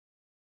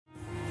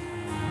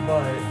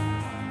But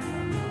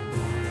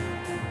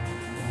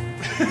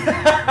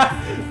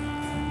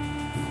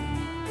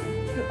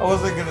I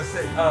wasn't gonna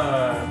say.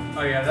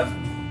 Oh yeah, that's.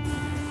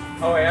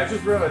 Oh wait, I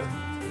just realized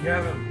you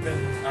haven't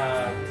been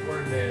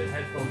wearing the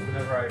headphones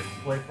whenever I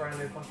play Friday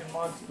Night Funkin'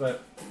 mods,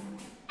 but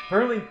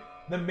apparently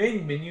the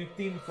main menu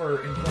theme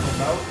for Infernal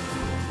Bout,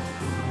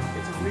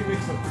 it's a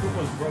remix of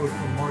Koopa's Road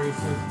from Mario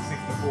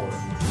 64.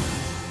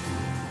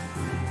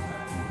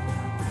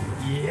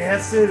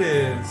 Yes, it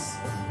is.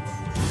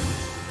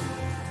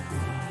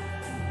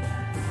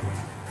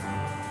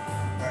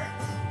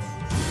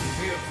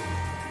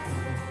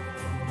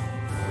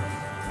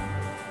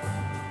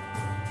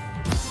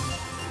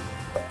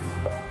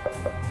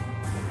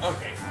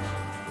 Okay,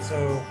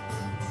 so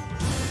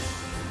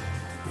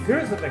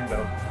here's the thing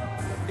though,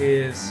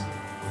 is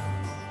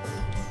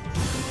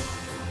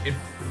if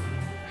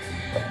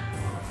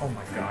oh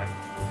my god,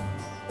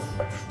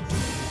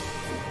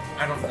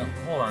 I don't know.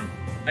 Hold on,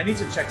 I need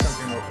to check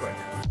something real quick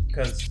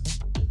because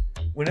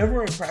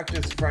whenever I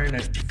practice Friday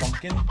Night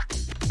Funkin',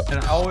 and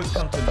I always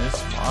come to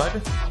this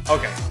mod.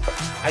 Okay,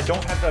 I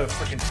don't have to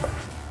freaking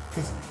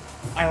because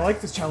I like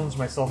to challenge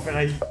myself, and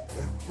I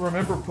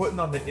remember putting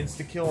on the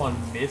insta kill on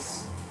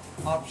miss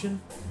option.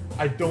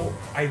 I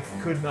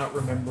could not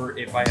remember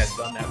if I had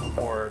done that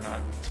before or not.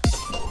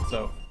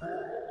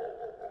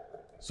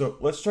 So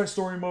let's try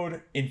story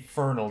mode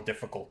Infernal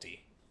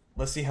difficulty.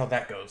 Let's see how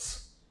that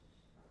goes.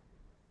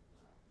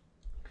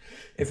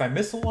 If I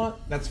miss a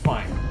lot, that's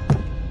fine.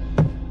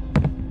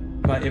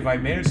 But if I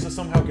manage to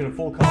somehow get a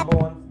full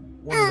combo on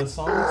one of the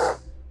songs,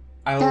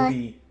 I will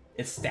be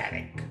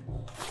ecstatic.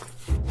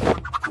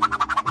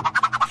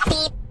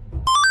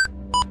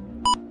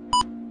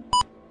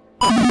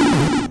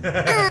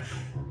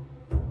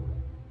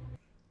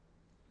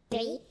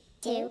 Three,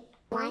 two,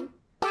 one,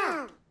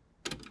 go!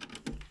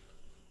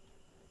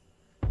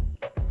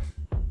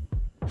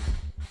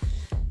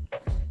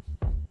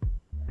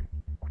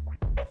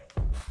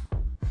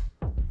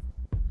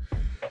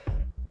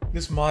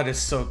 This mod is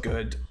so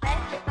good.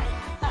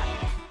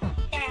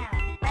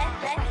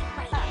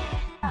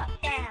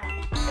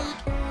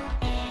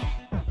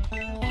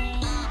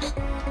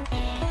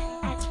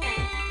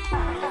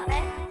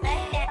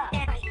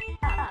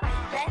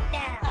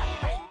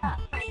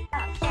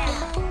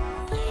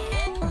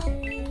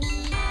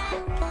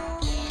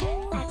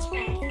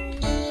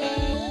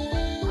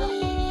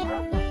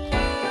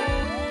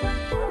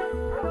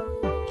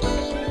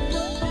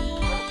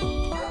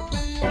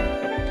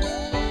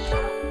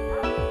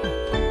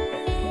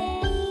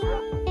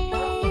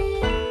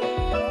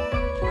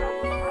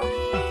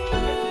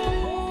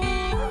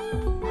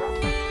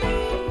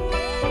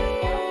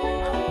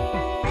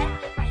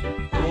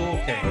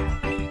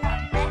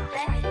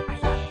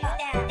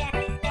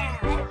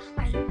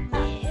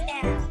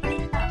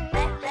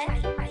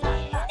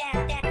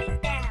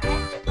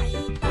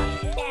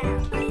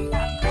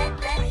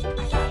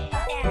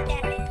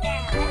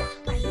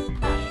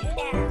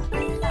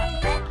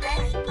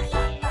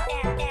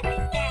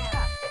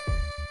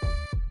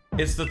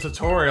 It's the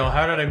tutorial.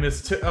 How did I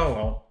miss oh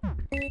well.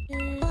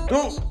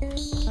 Oh!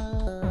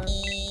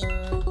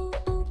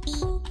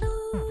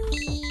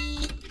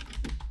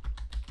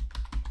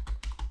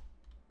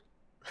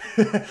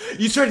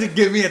 You tried to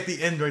get me at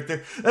the end right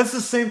there. That's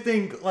the same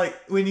thing like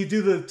when you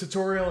do the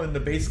tutorial in the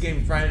base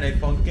game Friday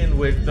Night Funkin'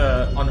 with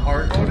on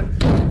hard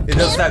mode. It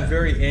does that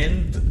very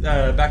end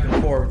back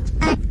and forth.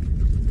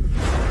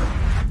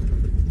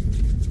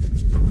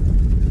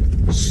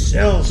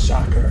 Shell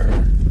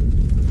Shocker.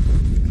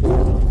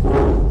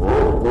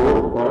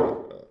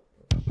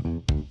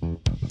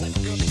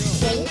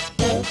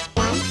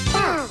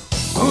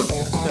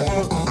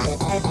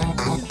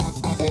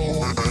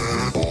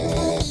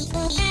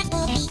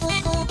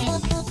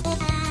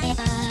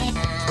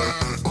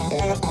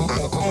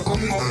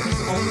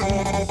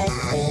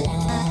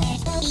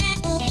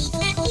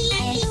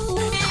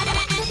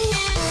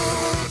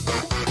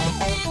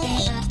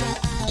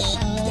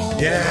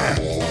 Yeah.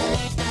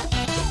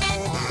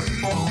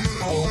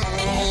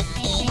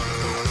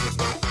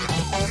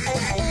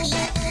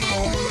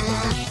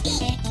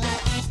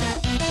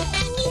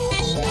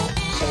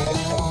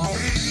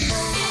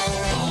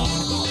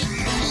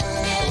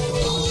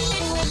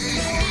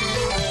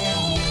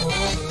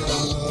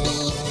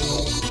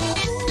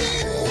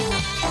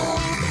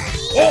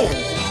 Oh!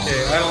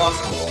 Okay, I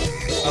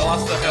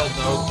lost the health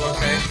though.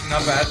 Okay,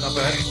 not bad, not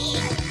bad.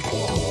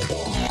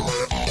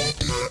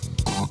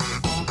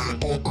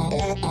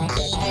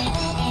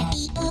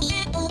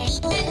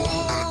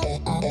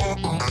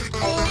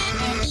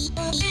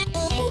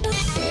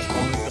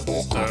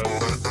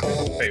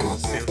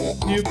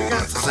 You got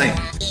to sing.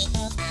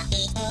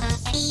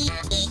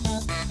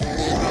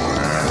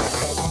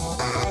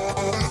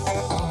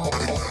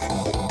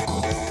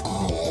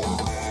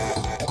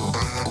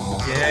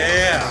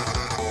 Yeah.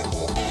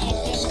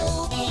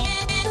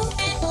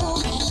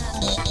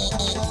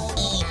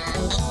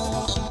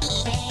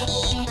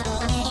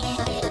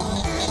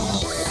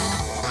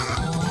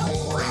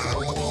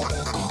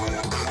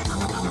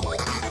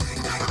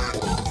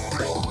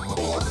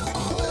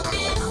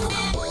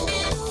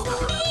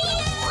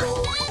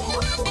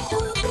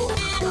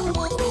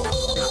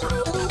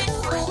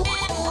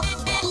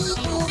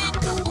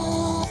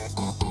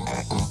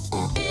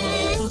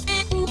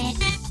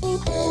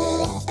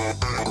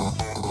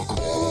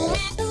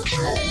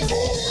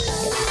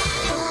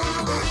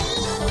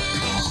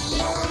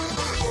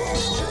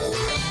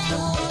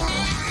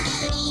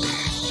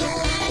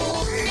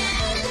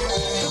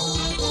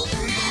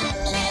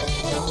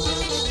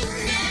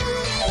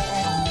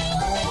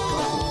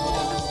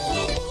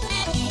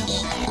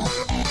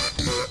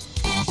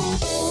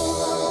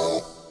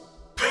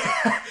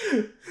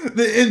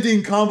 The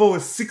ending combo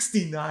was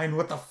 69.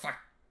 What the fuck?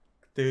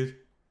 Dude.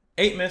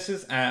 8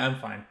 misses? I'm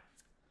fine.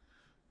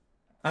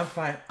 I'm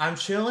fine. I'm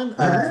chilling.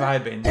 I'm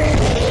vibing.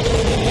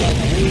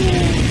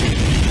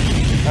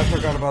 I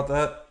forgot about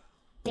that.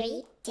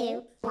 3,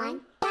 2,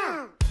 1,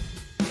 go!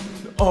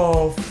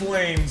 Oh,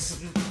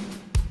 flames.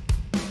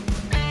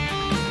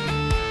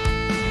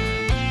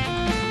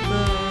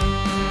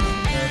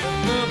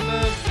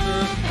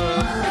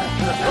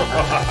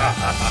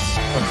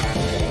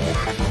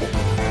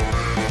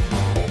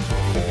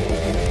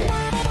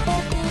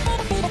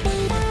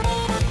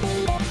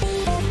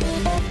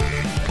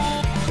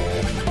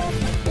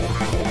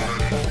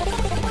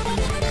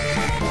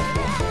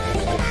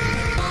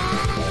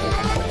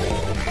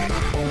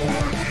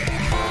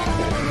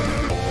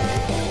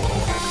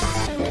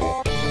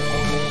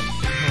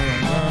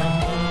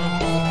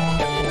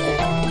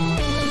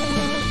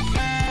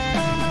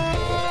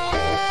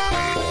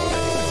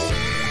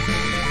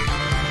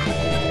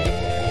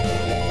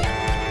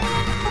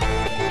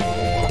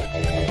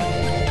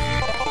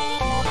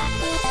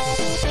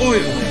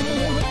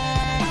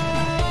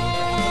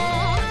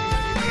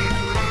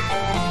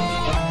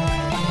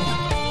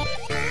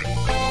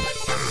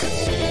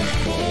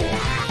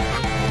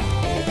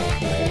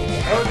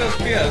 Oh, just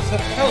yes.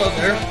 Hello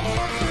there.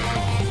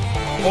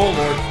 Oh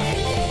lord.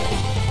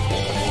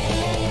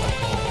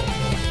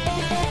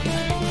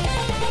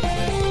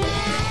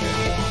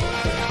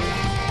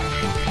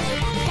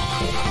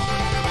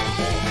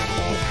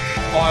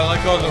 Oh, I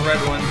like all the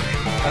red one.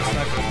 That's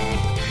not good.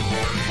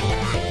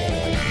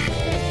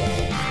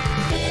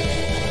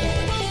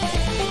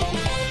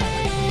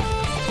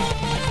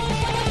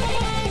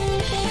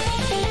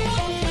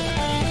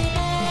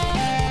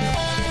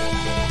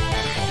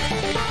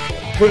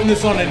 Putting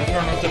this on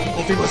Infernal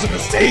difficulty was a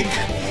mistake!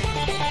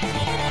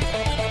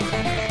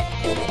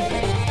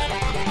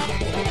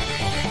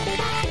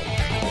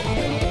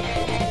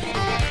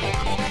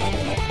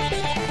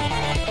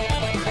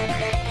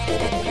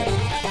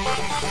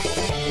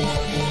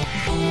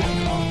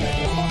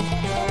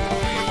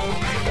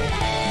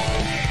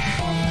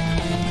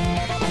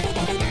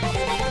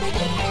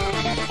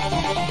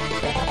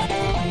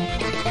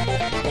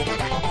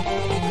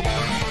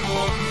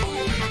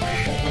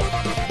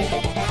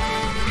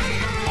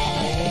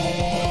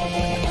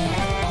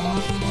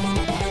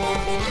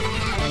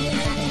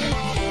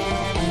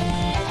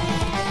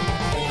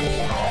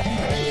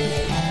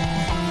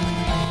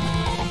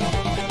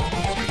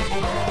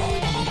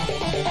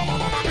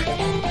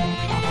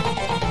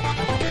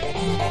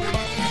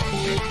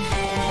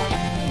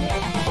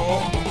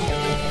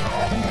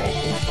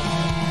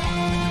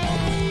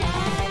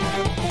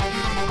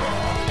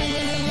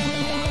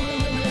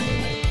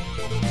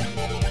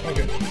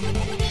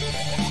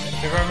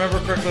 If I remember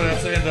correctly,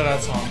 that's the end of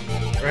that song,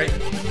 right?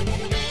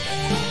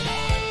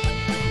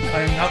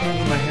 I am not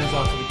moving my hands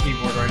off of the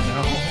keyboard right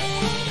now.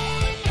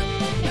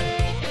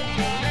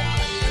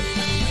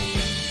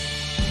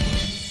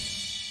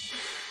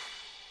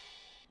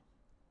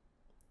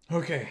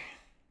 Okay.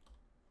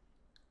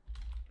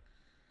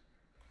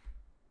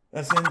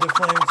 That's the end of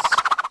Flames.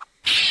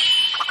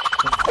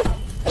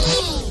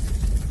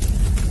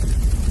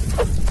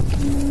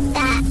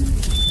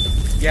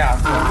 Yeah,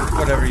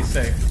 whatever you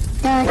say.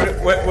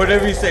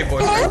 Whatever you say,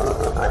 boyfriend.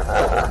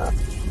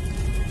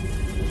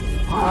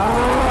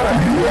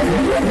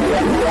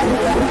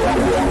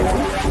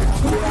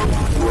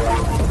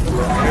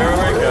 Here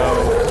we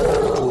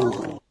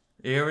go.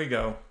 Here we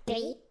go.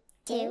 3,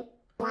 2,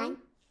 1,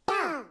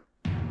 go!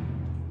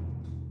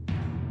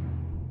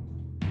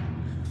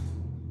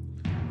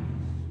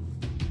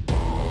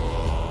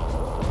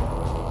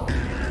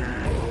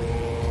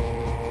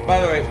 By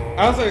the way,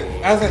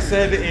 as I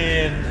said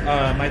in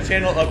my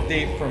channel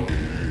update for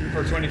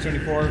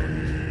 2024,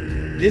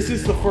 this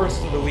is the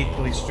first of the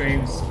weekly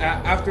streams.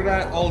 After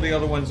that, all the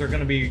other ones are going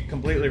to be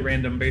completely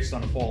random based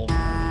on a poll.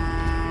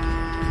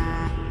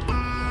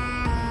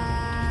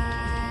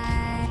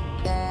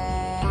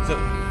 So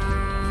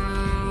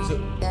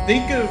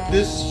think of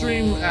this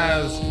stream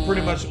as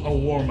pretty much a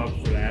warm-up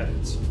for that.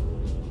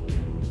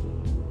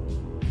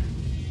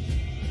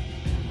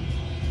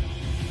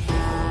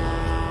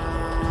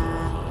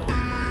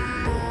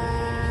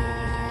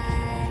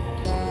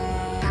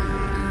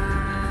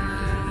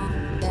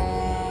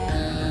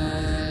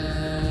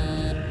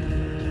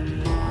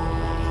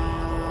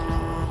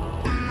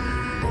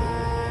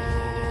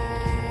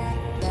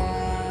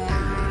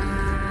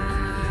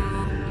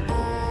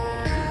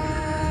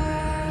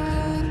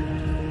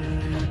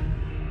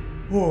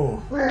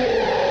 Whoa.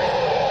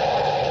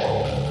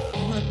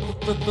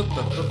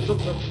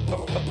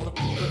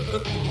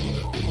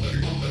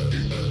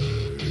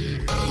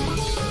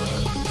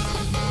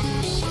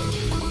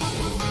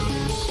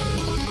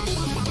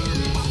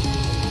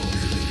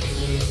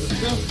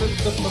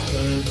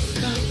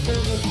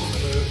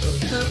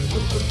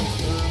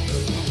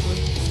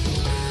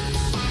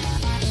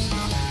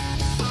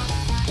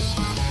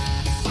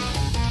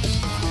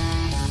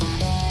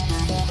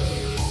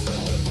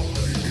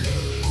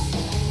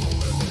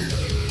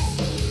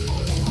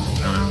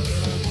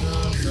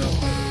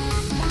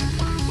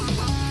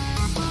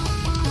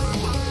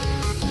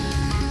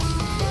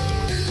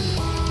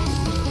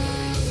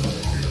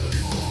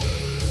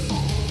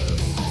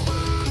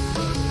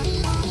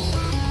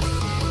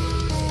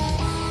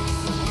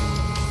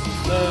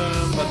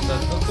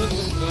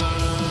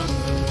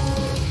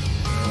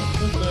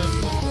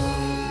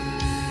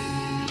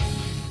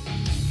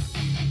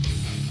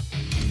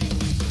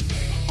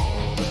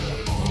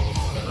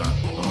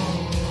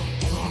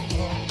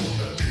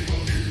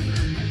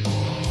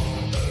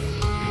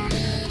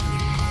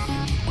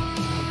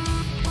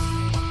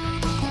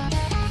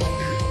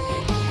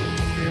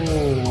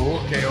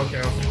 Okay, okay,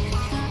 okay.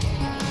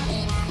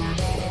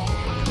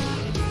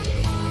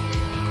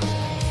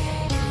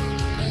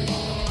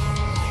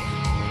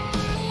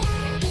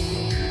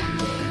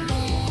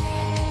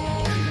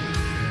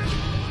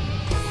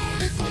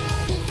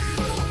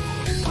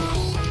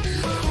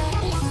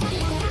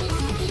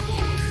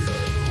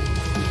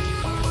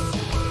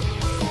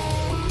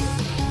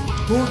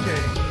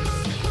 Okay.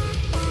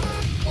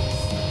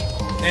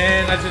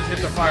 And I just hit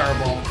the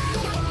fireball.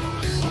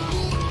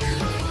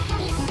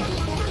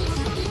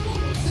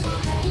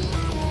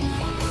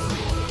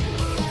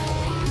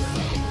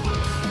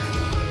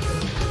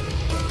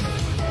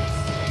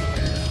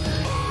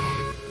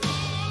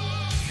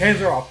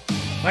 Hands are off.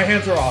 My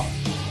hands are off.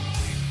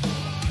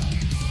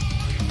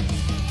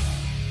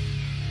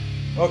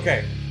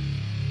 Okay.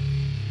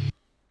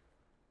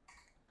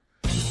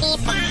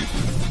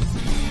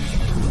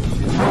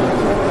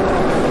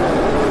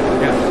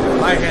 Yeah,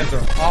 my hands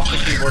are off the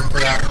keyboard for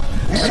that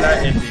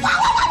ending.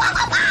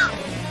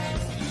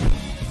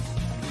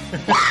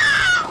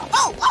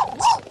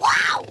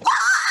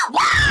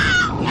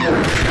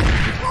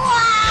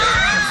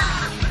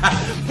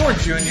 Poor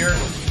Junior.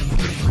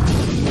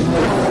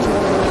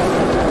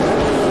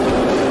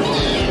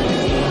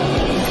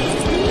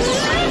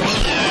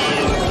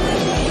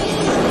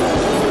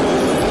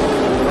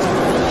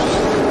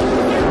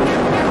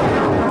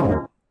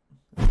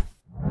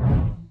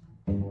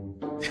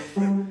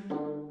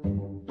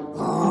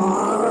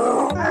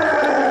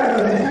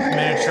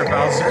 Miniature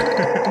Bowser.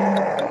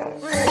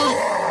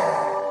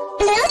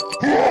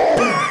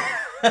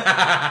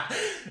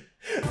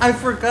 I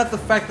forgot the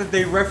fact that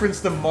they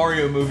referenced the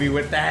Mario movie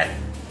with that.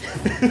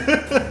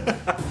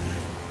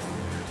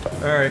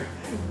 Alright.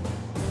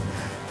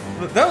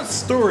 That was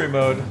story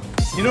mode.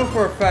 You know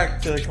for a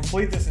fact, to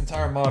complete this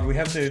entire mod, we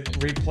have to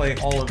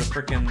replay all of the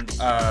frickin'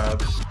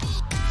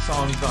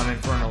 songs on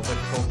Infernal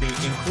difficulty,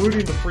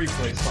 including the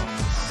pre-play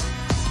songs.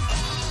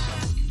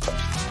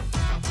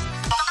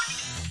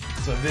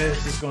 So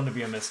this is going to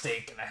be a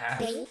mistake and a half.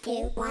 3,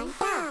 2, 1,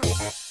 go!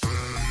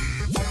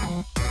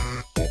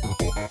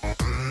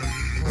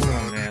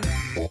 Oh man.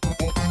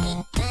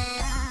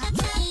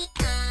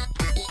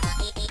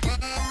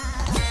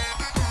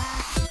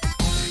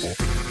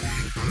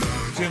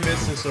 2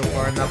 misses so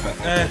far, not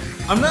bad.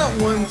 I'm not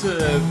one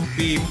to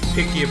be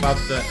picky about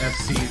the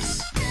FCs.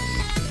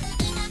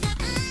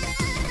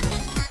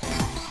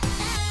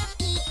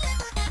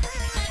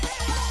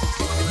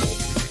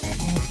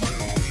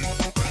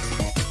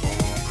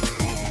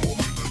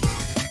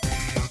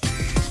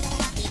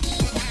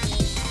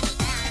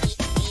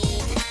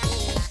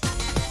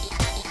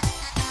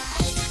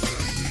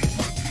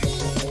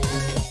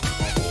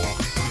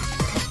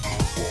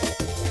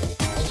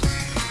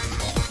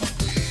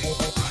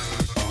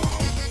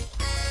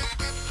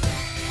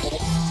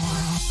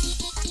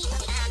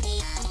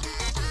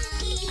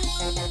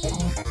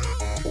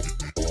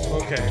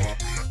 Okay.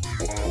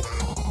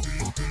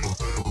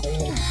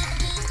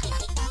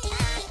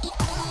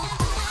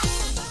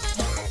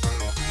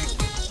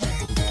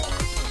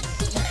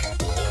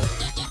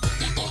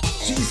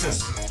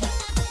 Jesus.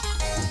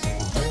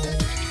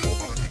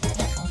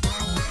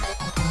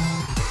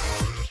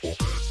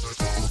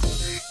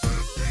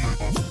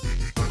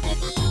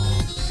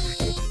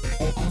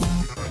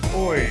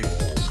 Oi.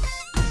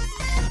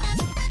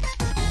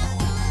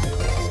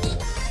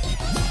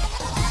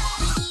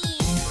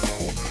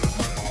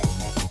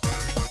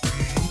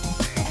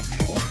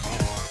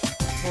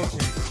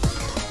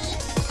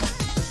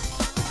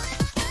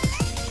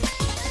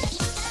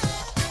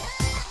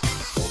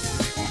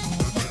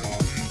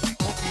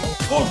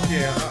 Oh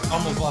yeah, I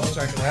almost lost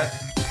track of that.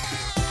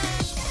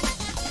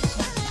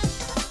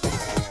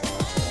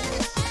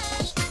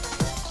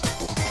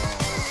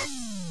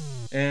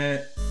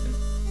 And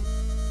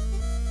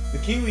the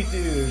Kiwi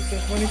Dude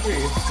says 23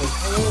 says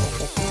hello.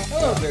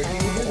 Hello there, Kiwi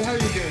Dude. How are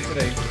you doing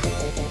today?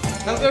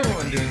 How's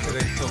everyone doing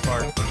today so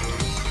far?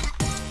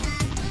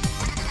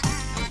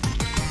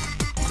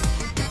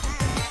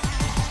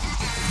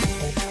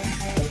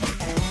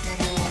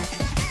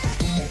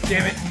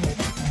 Damn it.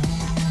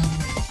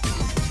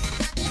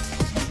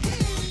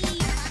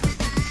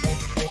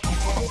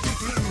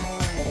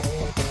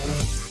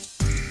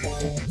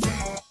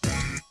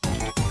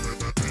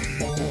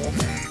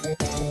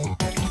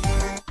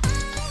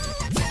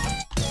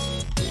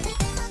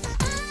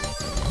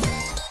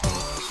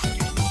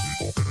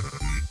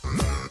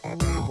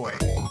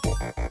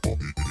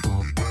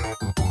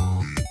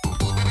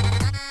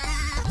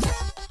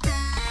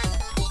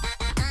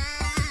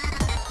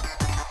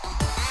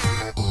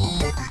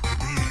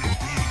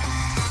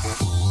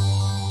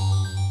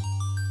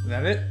 Is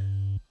that it?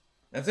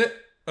 That's it?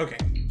 Okay.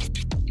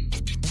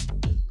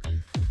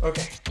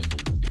 Okay.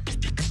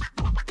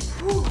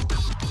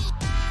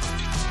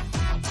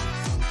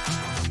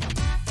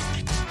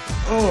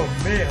 Oh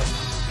man.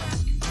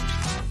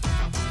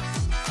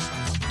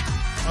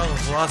 I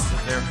almost lost it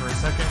there for a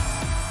second.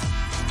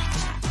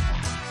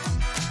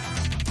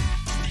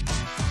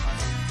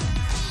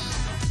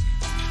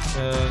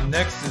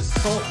 Next is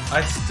Salt.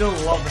 I still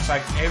love the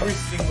fact every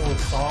single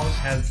song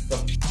has the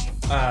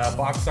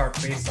box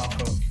art based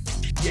off of.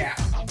 Yeah.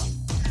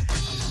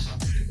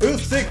 It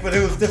was sick, but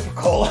it was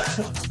difficult.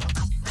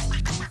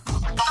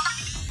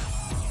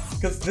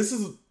 Because this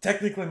is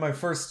technically my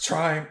first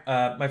time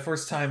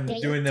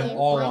doing them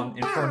all on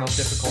Infernal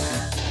difficulty.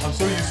 I'm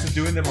so used to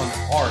doing them on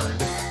hard.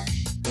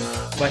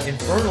 But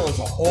Infernal is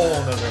a whole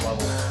nother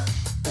level.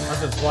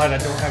 I'm just glad I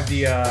don't have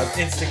the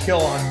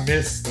insta-kill on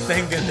this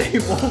thing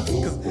enabled,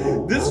 because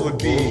this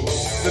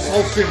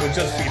whole stream would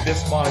just be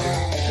this mod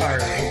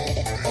entirely.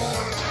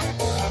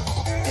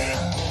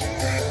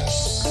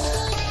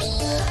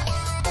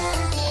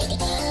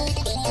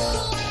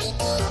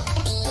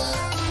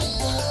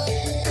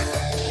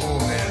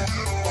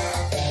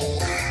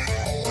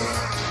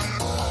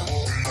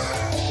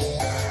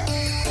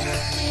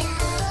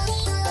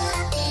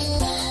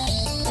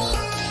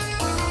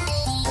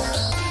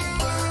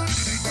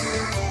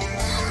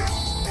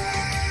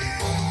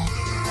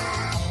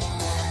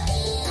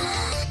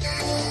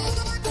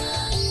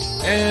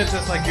 And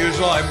just like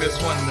usual, I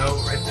missed one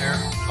note right there.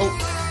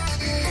 Oh.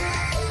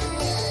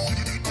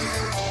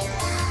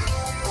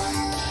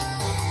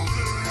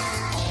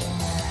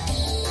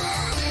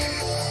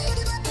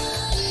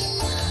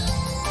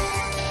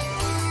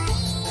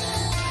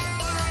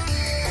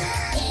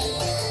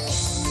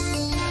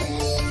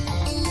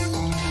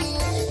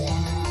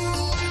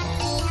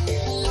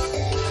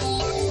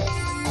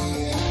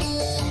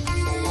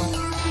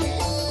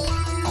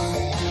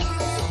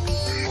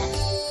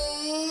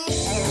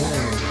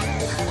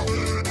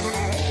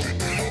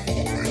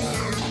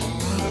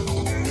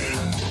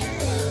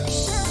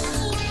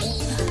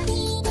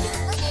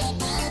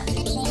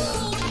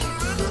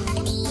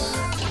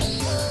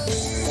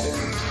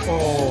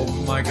 Oh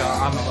my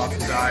god, I'm about to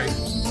die.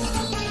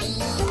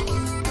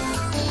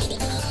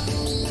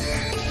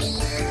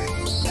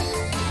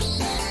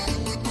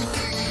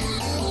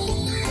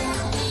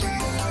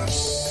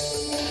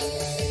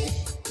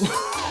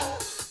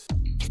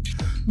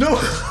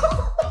 No!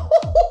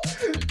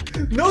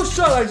 No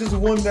shot, I just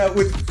won that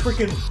with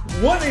freaking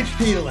 1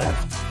 HP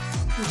left.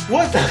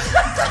 What the?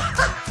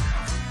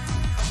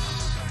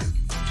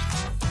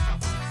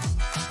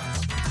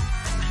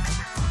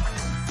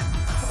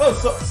 Oh,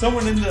 so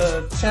someone in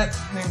the chat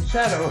named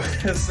Shadow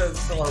has said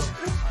hello.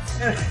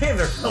 Hey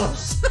there,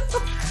 fellas.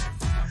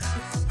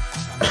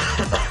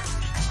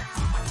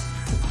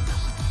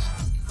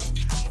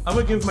 I'm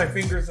gonna give my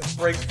fingers a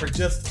break for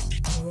just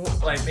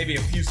like maybe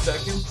a few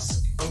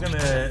seconds. I'm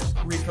gonna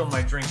refill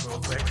my drink real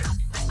quick.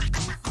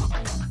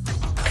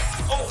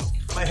 Oh,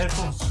 my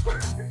headphones.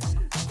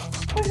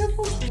 My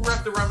headphones were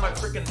wrapped around my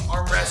freaking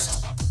armrest.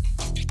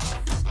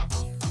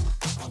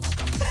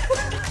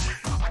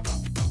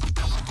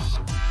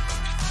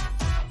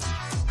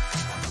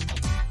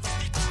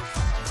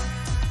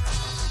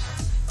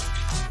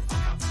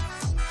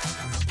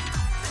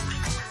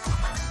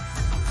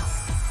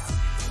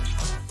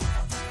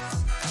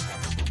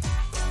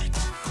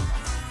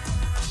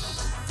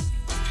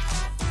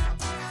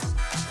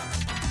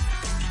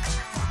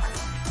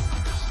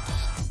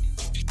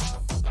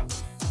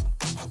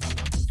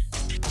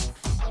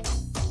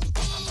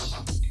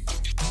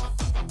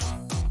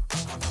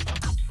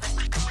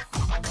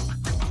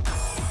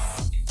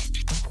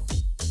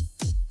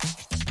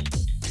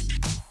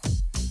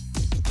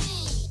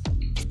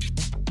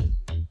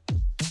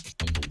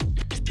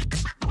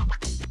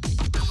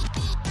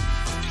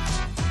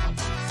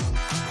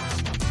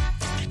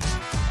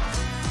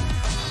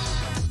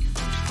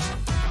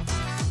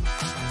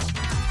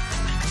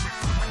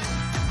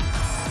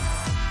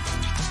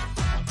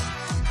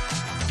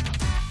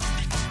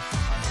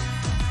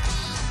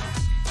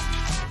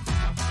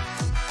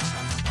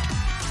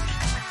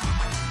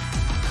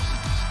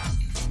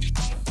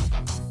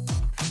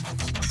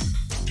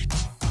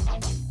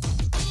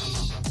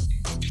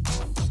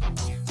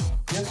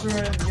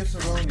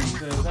 Yes-Roni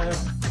says, I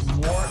have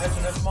more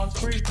FNF mods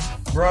for you?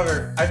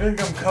 Brother, I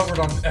think I'm covered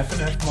on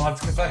FNF mods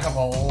because I have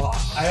a lot.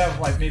 I have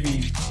like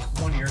maybe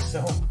 20 or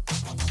so.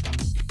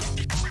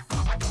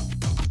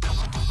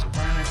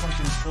 Fire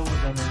Function Silver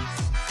Gunners.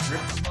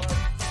 Rift mod.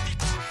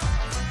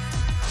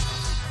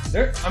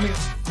 There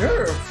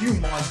are a few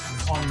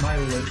mods on my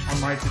list,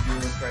 on my to-do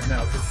list right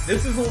now.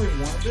 This is only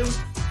one of them.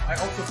 I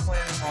also plan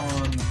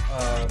on,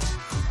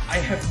 I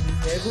have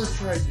never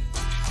tried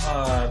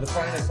the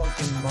Fnf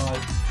Function mod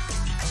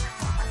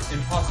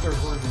Imposter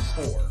version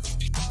 4.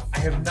 I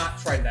have not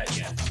tried that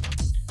yet.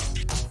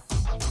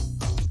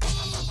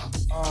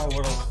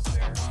 What else is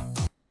there?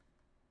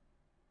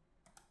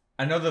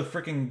 I know the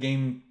freaking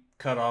game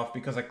cut off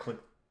because I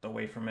clicked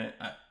away from it.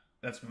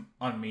 That's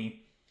on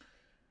me.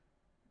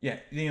 Yeah,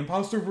 the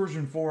Imposter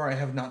version 4, I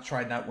have not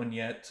tried that one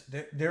yet.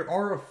 There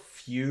are a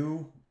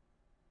few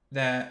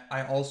that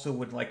I also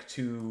would like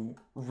to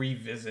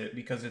revisit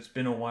because it's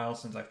been a while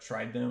since I've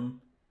tried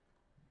them.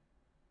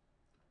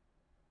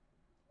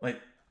 Like,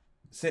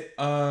 say,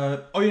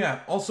 oh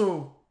yeah,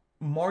 also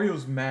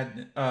Mario's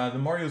Madness, the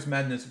Mario's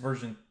Madness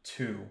version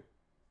 2.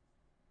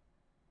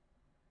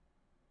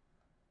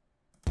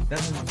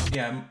 That's,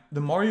 yeah,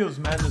 the Mario's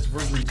Madness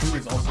version 2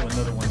 is also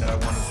another one that I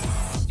want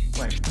to,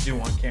 like, do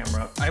on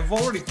camera. I've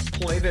already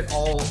played it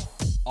all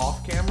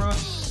off camera,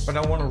 but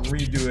I want to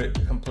redo it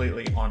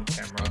completely on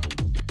camera.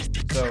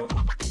 So,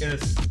 in a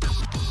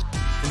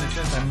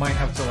sense, I might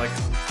have to, like,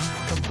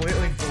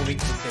 completely delete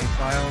the save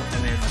file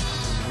and then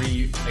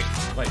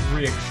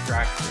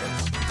re-extract it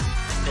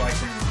so I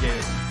can get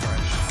it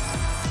fresh.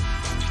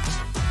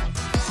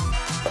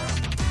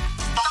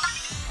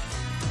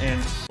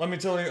 And let me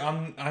tell you,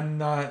 I'm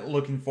not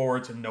looking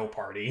forward to No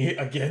Party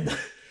again.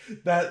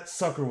 That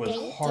sucker was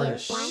hard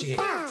as shit.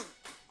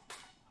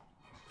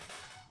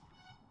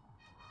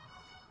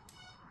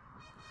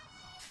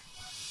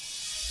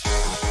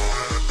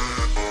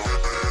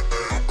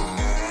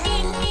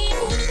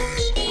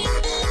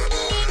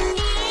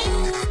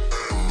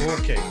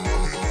 Okay.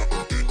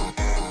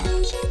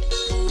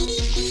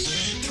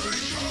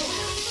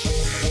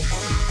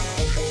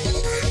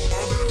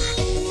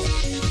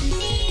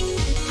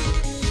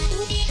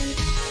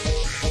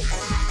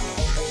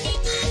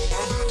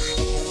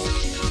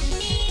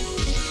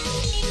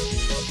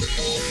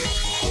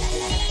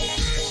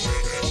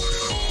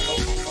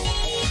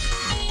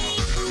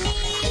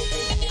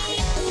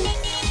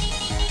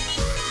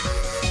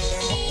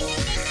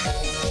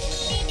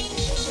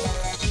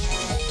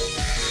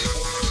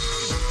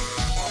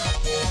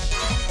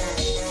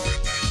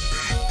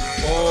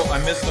 Oh, I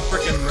missed the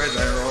frickin' red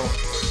arrow.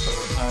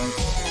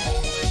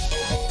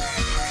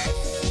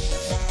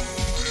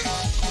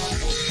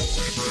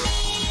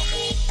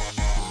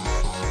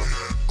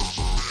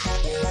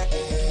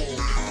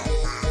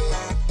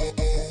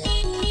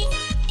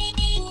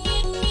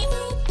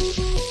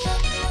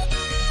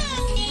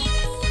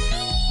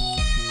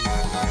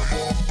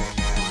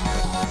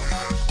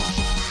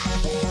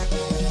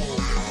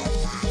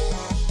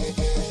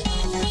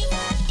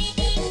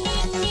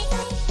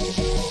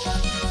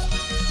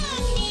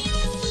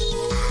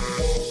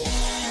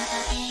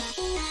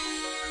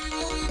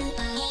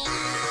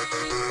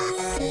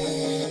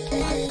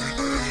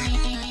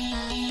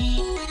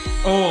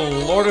 Oh,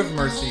 Lord of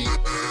Mercy.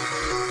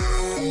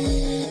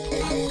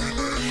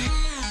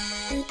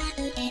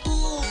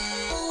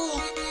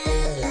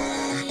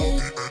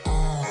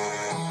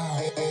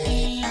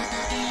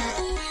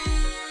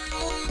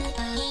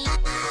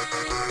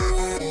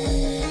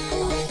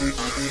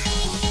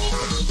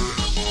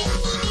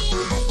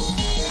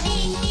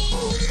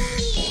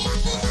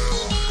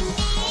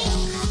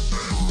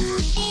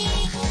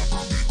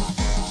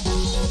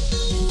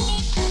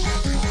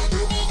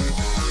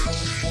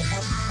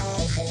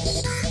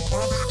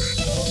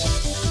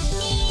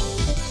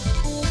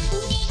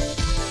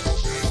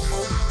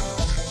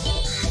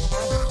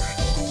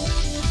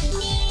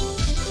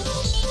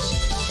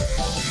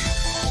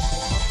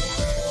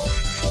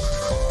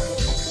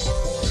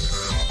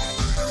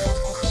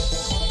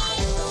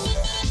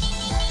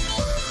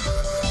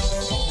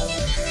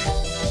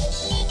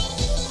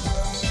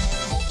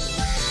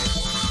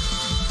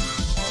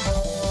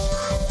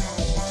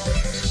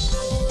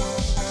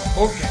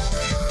 Okay.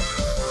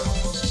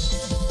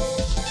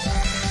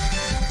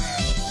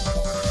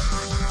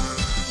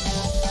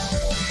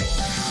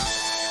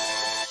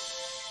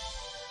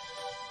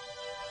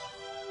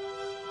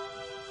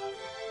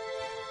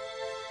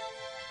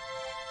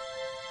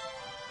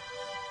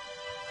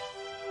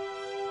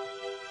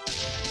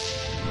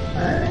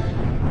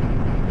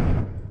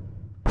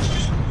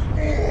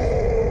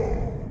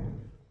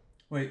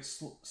 Wait,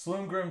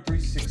 Slim Grim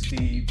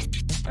 360.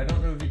 I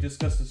don't know if you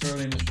discussed this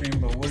early in the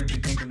stream, but what did you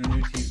think of the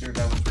new teaser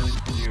that was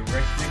released for the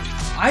Erect thing?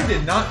 I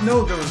did not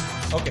know there was.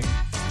 Okay.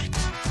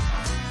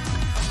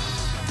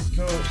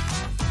 So,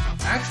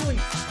 actually,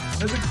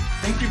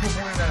 thank you for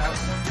pointing that out,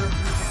 Slim Grim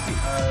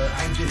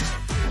 360.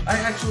 I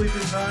actually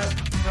did not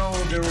know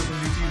there was a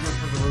new teaser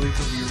for the release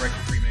of the Erect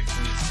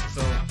remixes.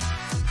 So,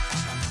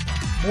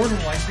 more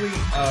than likely,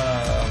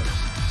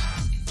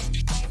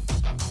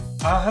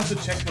 I'll have to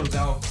check those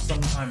out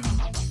sometime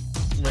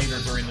later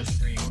during the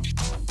stream.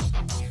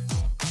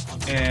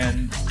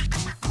 And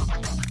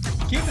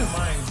keep in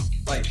mind,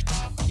 like,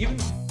 even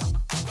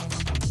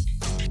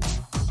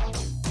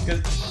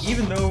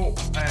though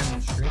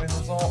I'm streaming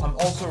this all, I'm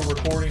also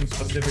recording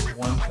specific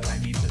ones that I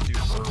need to do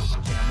for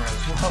camera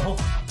as well.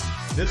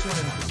 This one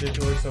in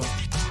particular, so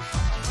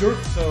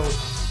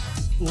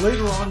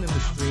later on in the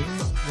stream,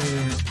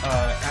 when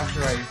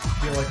after I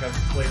feel like I've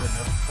played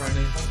enough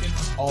Friday Funkin',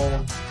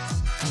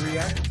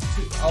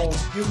 I'll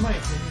give my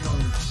opinion on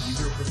the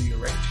teaser for the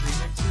Erect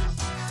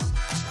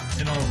remixes,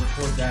 and I'll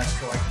record that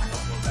so I can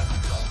upload that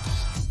myself.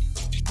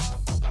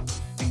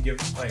 And give,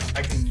 like,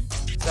 I can,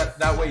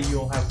 that way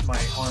you'll have my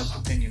honest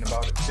opinion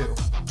about it too.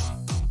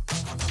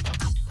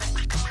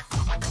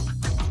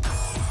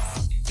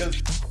 Because,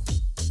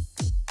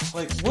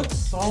 like, what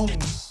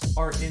songs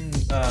are in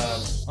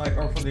like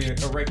are for the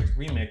erect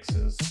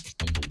remixes.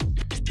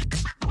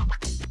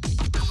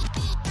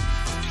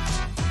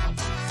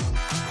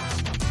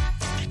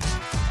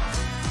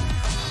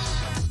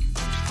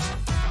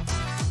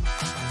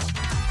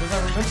 Because I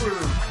remember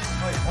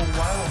like a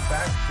while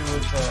back there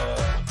was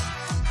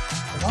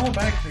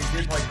they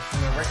did like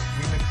an erect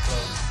remix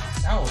of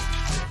South,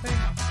 didn't they?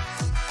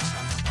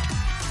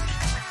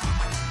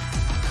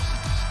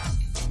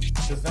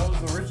 Because that was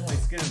originally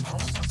Skid and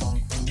Thompson's song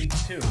from week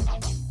 2.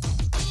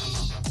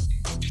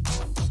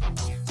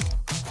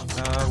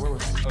 Where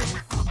was it? Oh,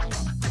 yeah.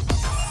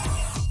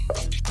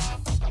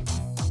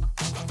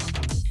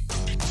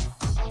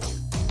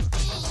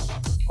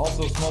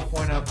 Also, small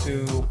point out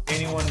to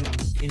anyone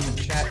in the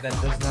chat that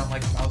does not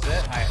like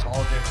Bowsette. I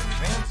apologize in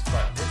advance,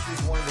 but this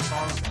is one of the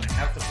songs and I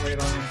have to play it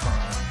on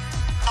Infernal.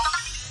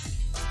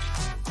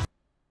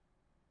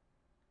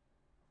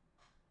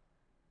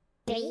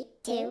 Three,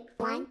 two,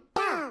 one,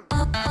 go!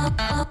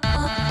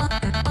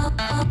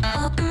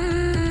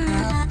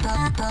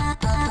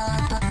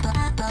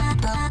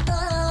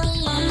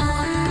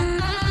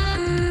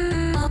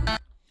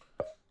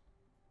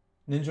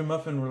 Ninja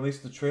Muffin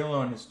released the trailer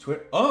on his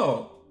Twitter.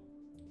 Oh!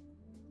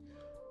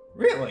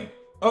 Really?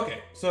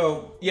 Okay,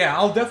 so yeah,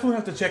 I'll definitely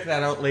have to check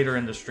that out later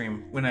in the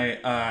stream when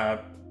I,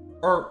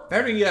 or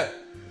better yet,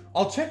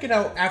 I'll check it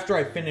out after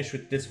I finish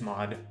with this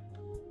mod.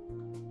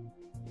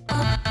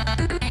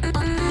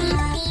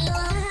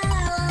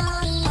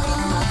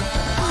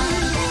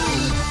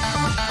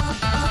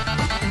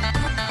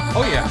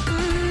 Oh yeah.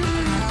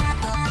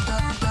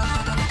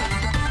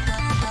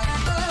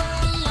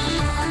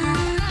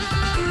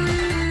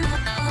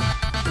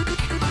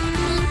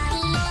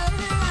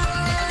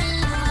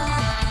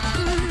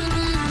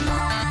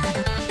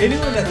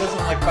 Anyone that doesn't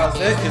like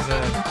Bowsette is a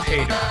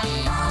hater.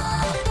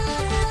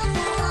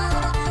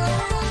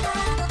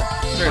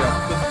 Straight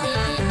up.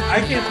 I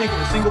can't think of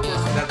a single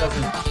person that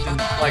doesn't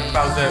like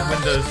Bowsette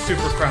when the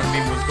Super Crown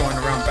meme was going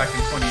around back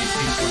in 2018,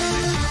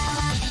 2019.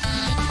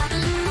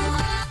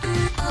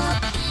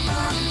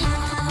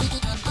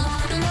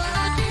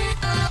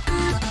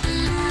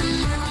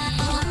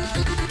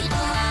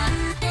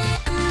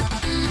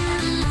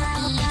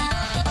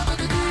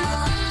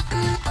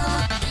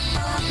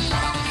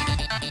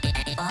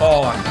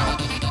 Oh, I know.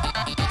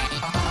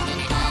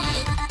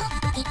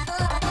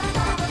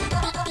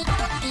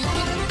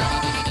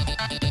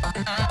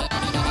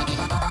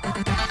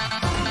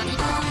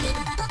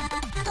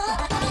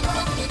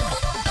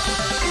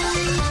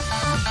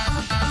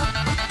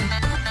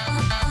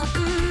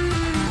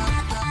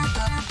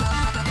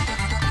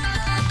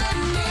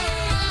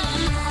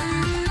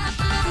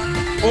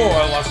 Oh,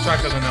 I lost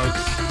track of the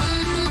notes.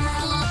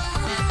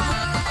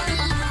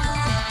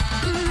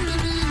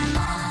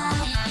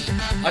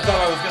 I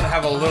thought I was gonna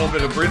have a little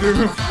bit of breathing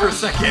room for a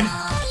second.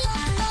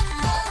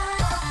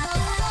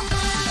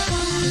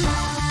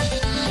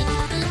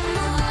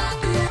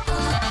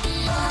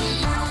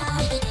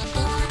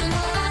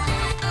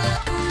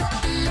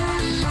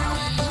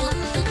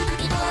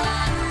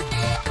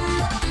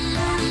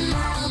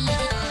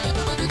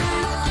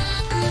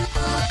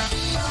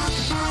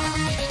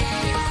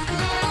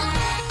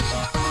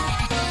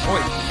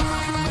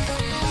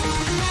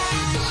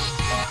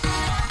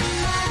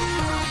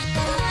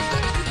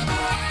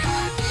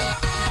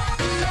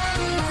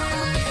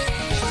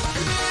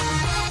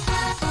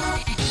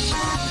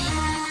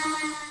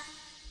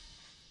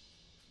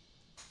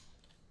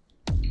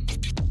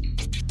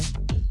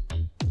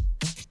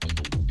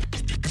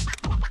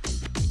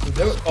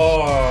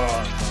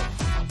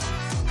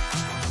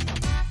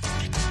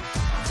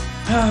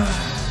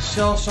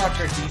 Shell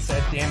Shocker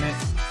D-set, damn it.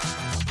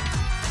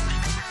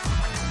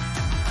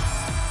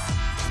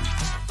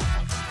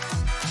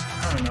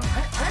 I don't know.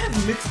 I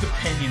have mixed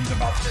opinions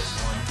about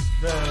this one.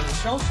 The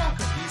Shell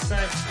Shocker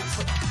D-set, it's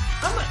like,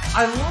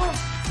 I love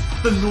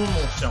the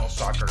normal Shell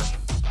Shocker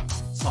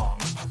song,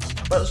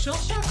 but Shell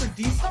Shocker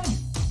D-set,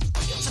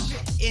 it's a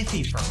bit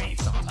iffy for me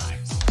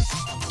sometimes.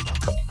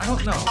 I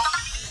don't know.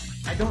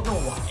 I don't know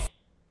why.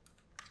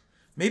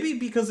 Maybe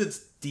because it's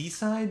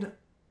D-side.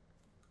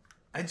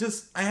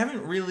 I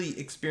haven't really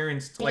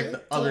experienced, like,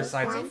 the other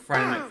sides of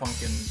Friday Night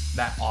Funkin'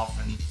 that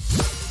often.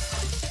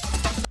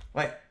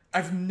 Like,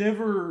 I've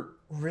never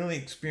really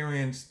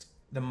experienced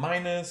the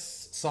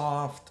minus,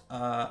 soft,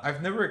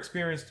 I've never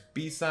experienced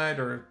B-side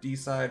or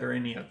D-side or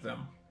any of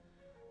them.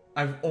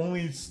 I've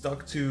only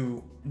stuck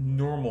to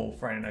normal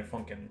Friday Night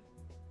Funkin'.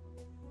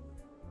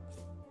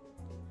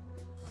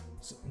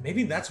 So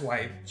maybe that's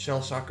why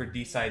Shell Shocker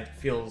D-side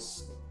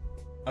feels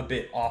a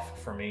bit off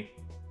for me.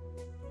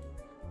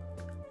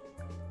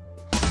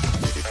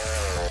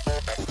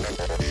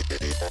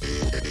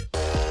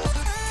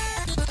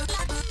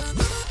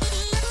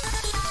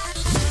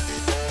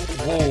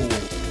 Whoa.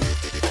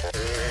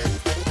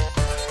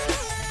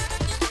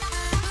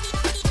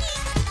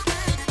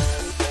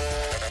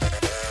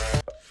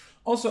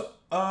 Also,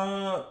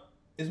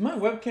 is my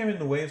webcam in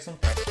the way of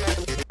something?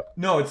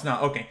 No, it's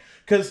not. Okay.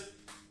 Because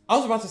I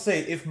was about to say,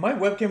 if my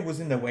webcam was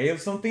in the way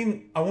of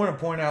something, I want to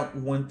point out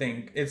one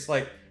thing. It's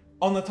like,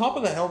 on the top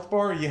of the health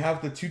bar, you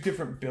have the two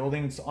different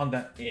buildings on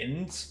the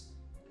ends.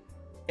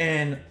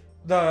 And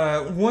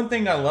the one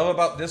thing I love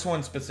about this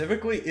one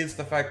specifically is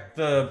the fact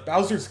the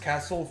Bowser's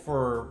Castle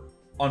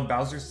on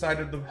Bowser's side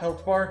of the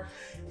health bar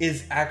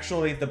is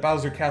actually the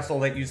Bowser Castle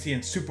that you see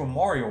in Super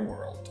Mario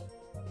World.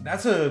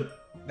 That's the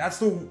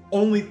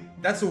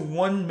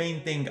one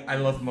main thing I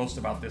love most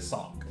about this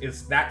song,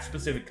 is that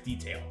specific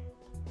detail.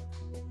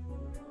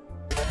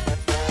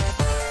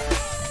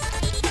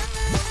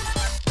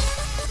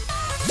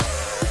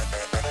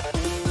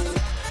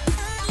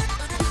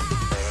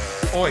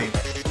 Oi.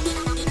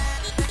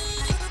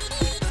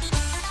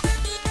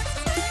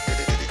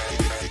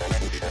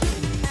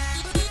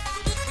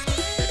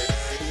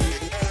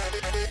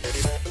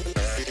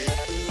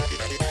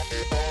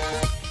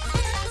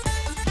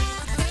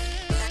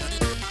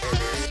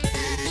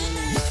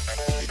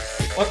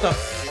 What the?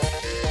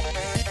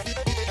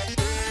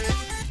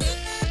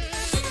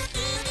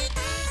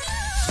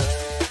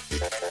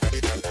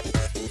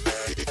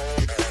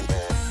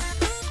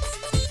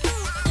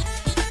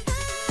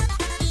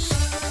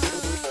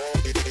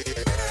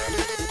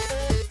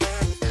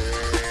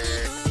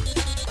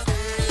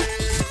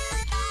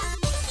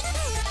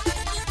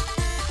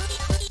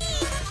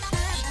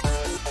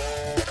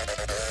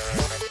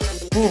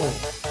 Ooh.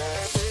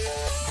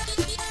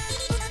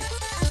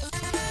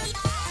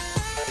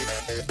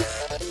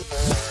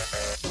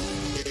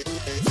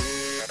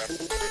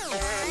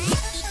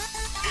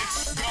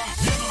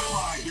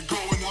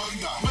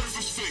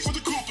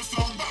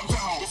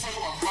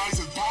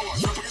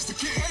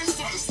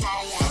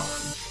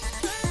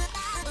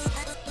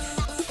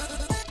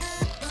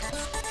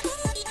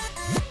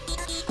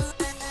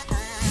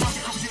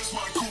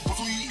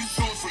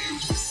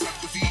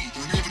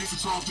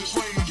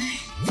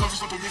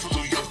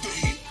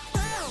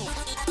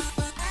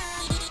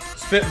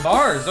 Spitting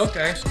bars,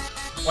 okay.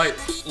 Like,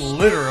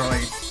 literally.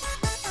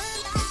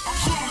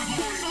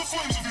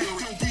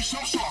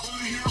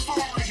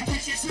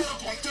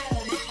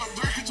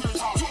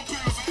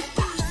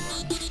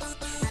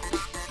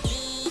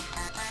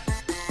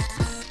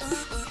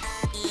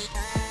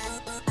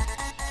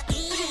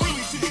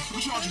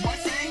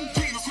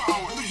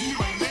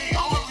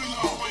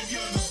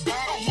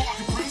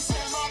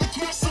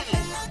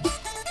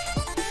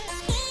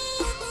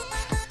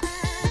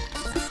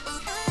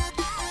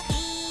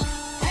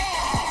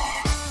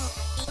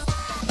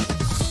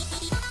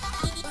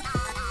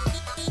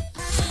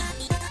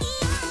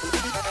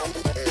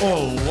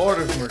 Oh,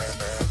 Lord of mercy.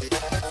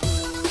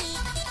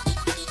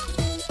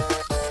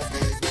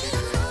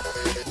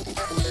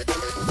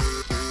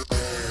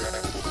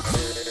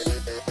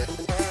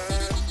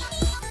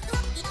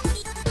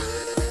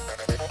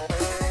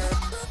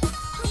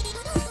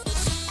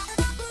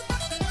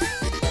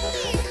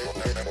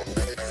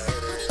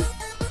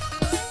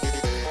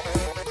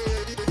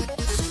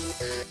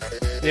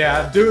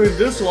 Yeah, doing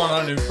this one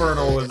on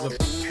Infernal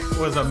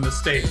was a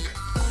mistake.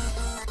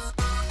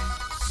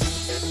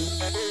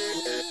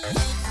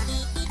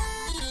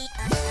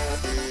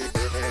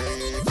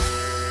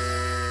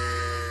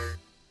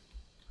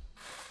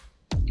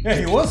 Yeah,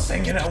 he was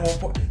singing at one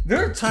point.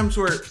 There are times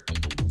where,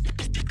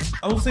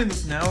 I will say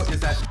this now,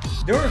 is that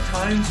there are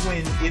times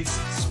when it's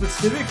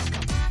specific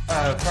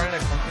Friday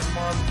Night Funkin'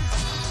 mod,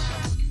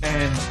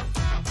 and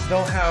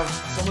they'll have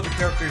some of the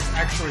characters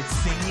actually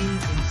singing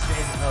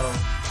instead of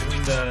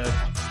doing the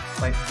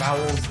like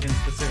vowels in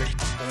specific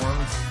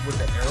forms with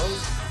the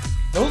arrows.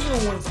 Those are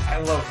the ones I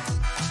love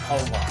a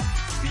lot,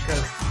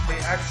 because they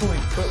actually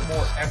put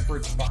more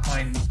effort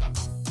behind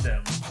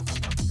them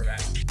for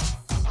that.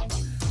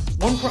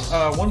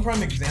 One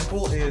prime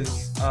example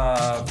is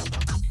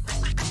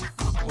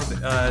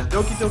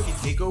Doki Doki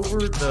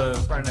Takeover, the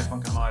Friday Night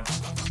Funkin' mod,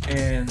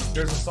 and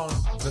there's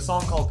the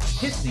song called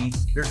Hit Me.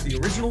 There's the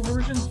original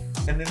version,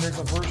 and then there's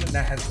a version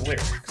that has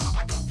lyrics.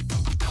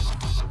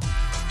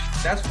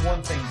 That's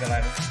one thing that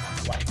I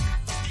like.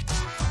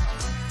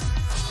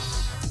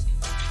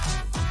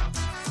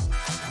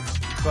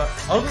 But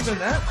other than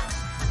that,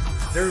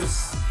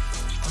 there's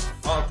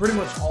pretty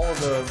much all of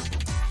the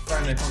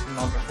Friday Night Funkin'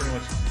 mods are pretty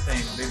much the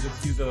same. They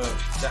just use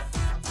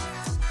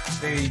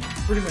they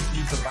pretty much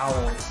use the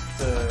vowels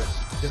to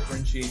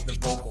differentiate the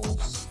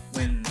vocals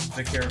when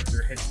the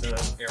character hits the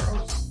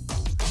arrows.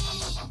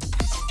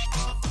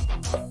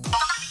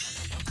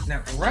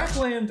 Now,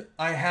 Rapland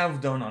I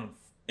have done on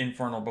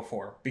Infernal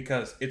before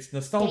because it's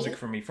nostalgic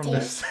for me from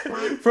this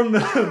from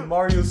the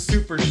Mario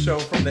Super Show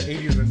from the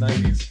 80s and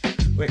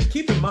 90s. Wait,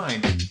 keep in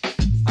mind,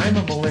 I'm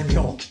a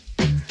millennial,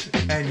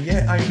 and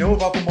yet I know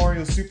about the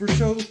Mario Super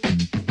Show.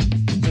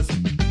 Just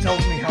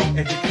tells me how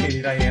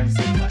educated I am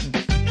sometimes.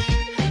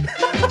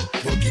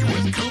 Boogie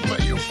with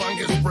Koopa, you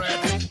fungus brat.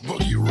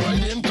 Boogie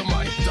right into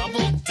my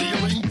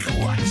double-dealing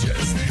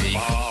clutches.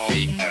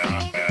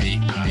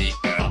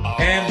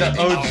 And the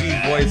OG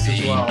voice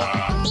as well.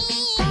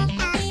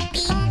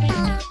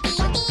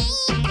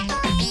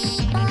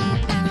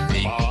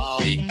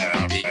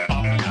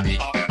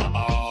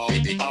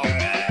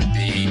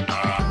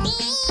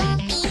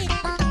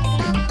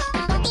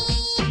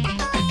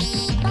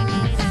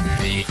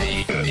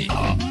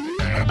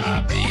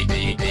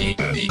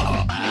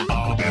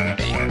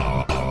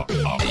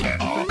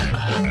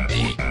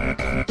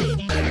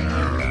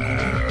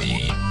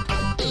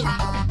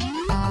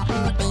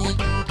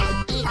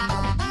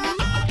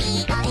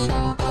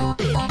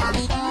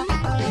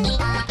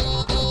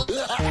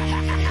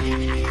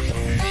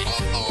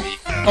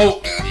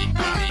 Oh!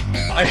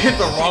 I hit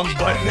the wrong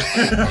button.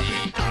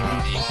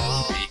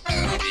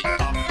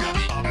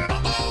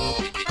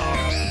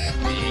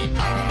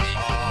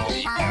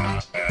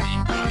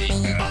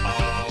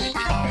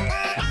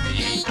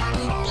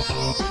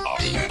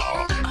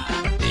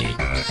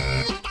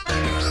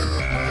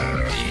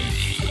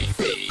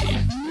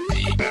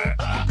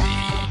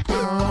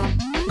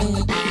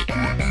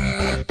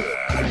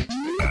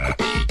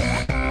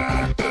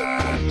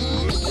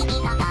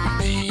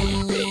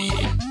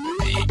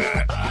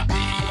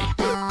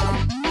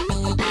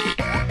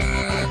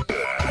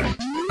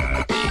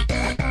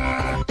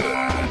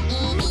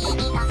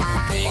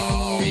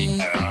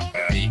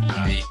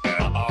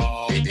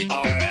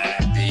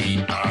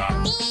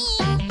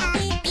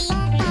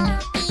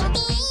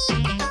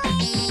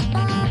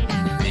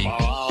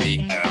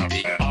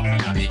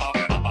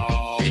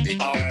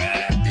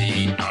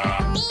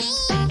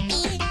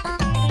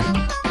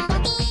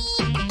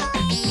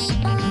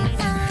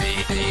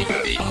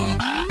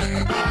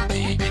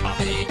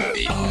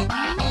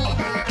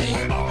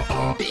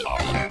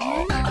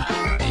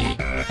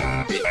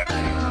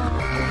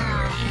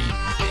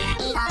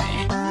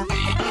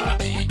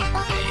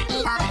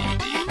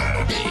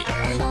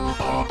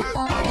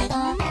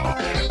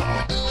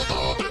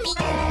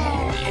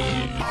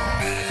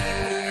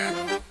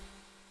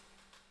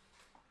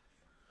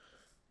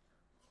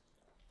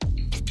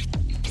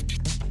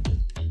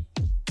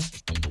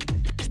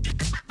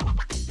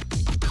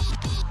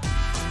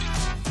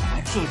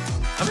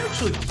 I'm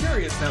actually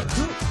curious now.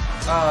 Who?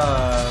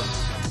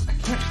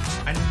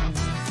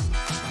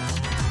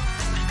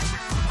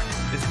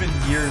 It's been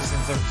years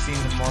since I've seen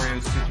the Mario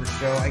Super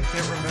Show. I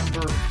can't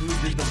remember who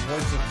did the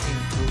voice of King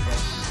Koopa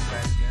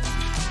back then.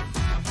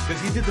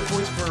 Because he did the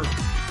voice for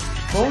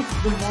both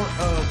the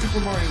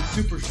Super Mario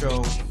Super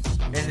Show,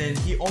 and then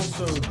he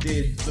also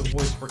did the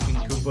voice for King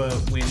Koopa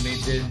when they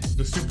did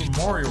the Super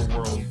Mario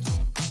World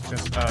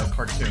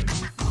cartoon.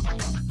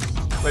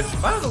 But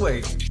by the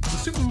way, the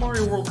Super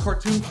Mario World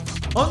cartoon,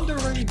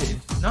 underrated.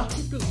 Not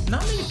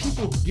many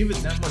people give it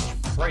that much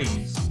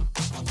praise,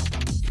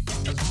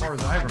 as far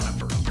as I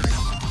remember.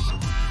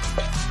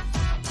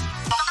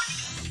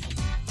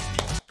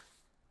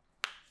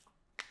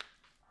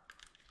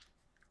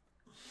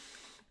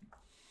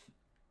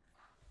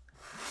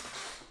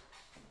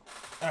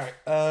 Alright,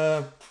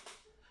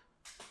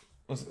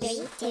 what's this?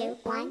 3, 2,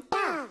 1,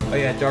 go! Oh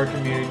yeah, Dark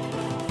Community.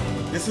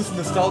 This is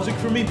nostalgic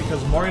for me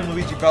because Mario and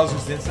Luigi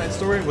Bowser's Inside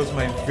Story was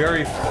my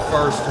very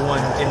first one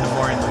in the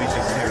Mario and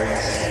Luigi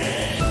series.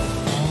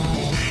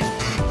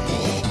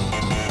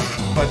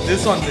 But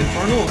this on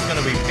Infernal is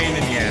gonna be a pain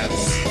in the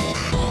ass.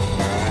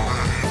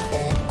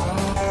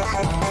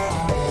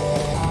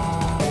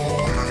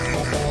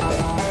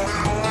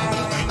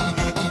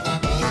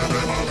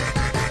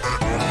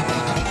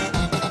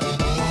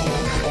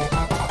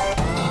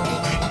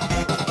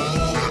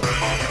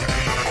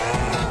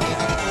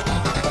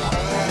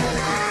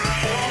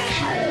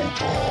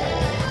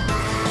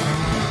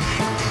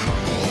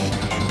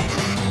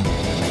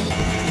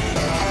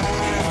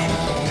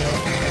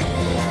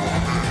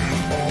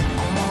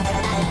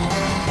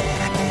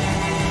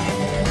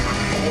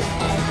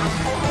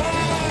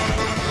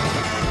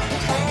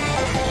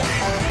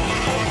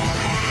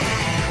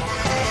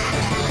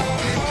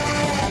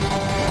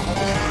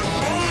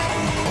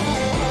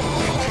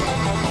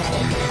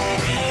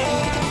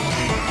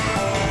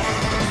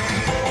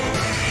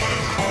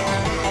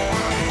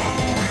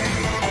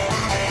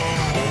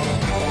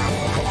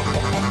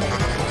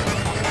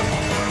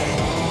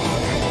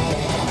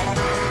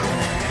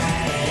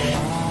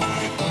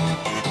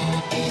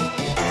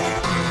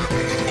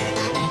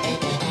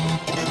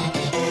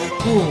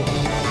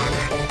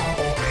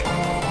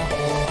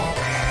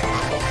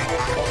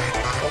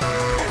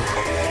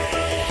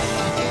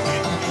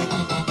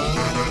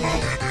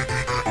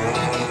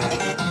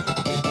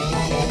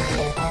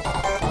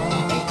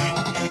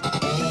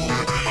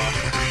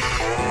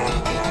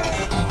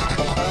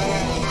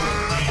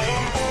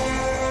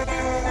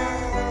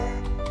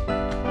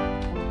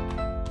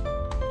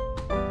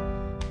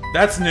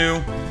 That's new.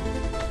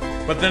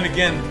 But then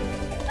again,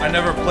 I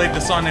never played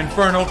this on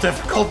Infernal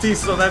difficulty,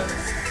 so that's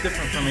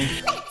different for me.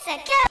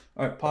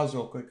 Alright, pause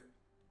real quick.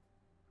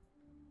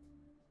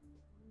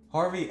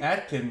 Harvey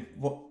Atkin?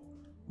 What?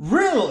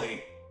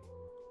 Really?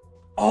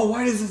 Oh,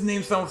 why does his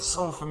name sound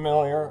so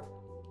familiar?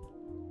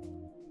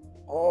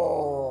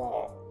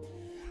 Oh.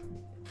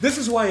 This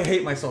is why I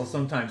hate myself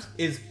sometimes,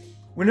 is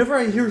whenever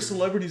I hear a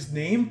celebrity's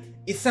name,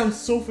 it sounds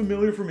so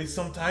familiar for me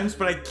sometimes,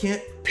 but I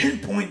can't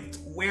pinpoint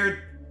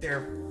where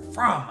they're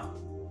from.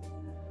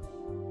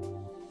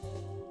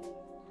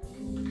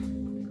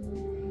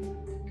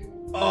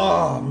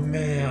 Oh,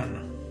 man.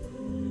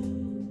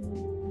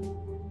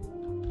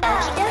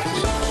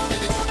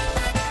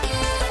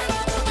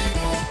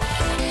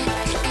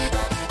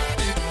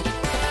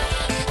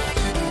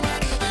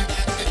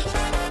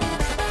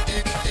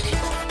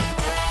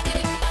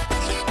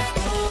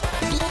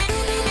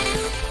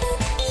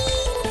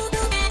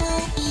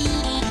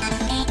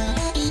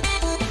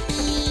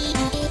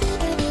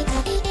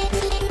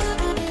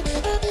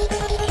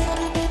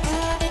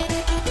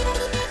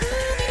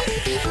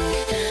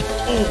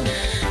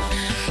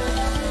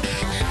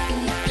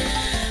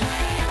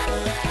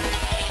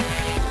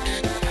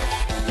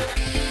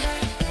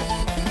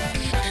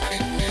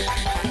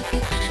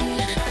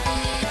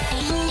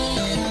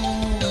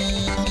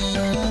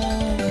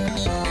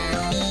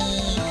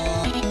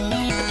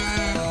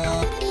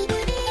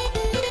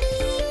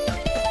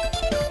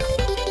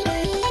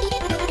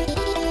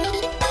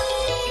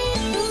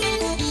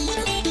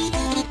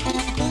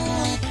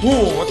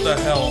 Whoa, what the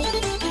hell?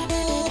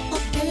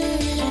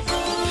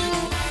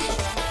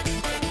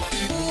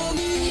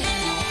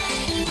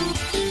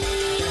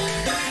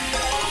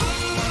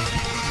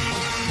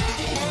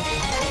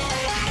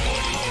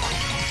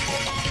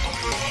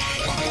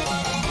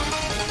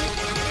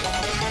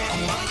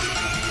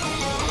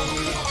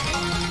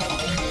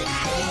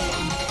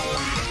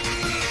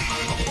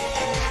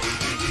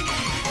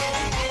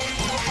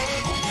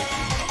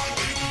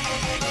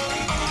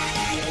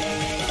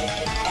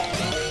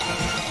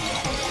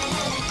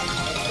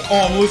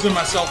 Oh, I'm losing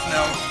myself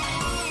now.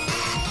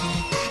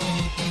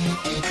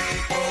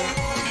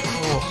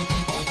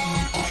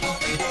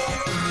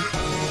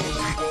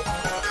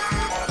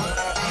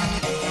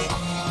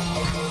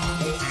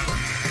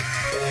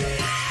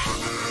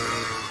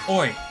 Oh.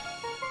 Oi.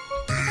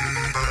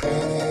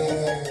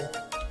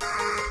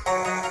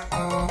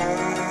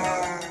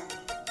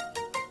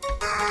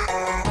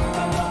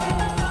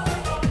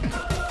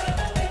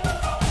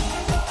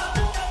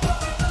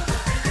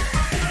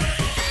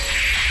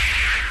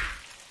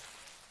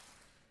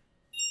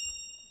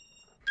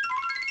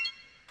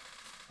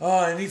 Oh,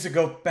 I need to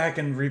go back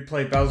and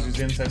replay Bowser's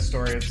Inside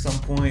Story at some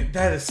point.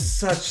 That is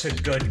such a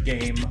good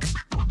game.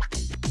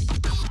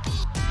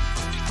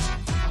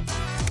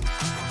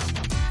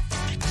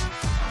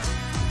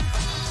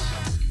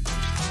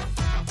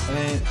 I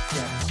mean,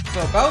 yeah.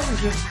 So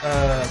Bowser's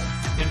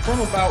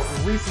Infernal Bout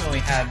recently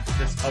had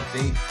this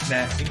update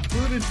that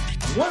included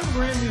one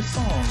brand new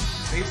song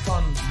based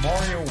on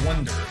Mario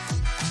Wonder,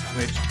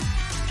 which,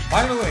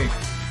 by the way,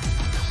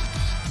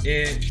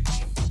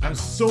 I'm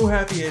so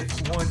happy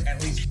it won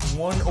at least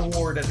one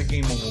award at the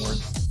Game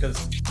Awards, because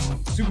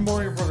Super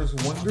Mario Bros.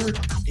 Wonder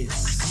is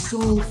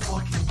so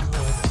fucking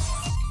good.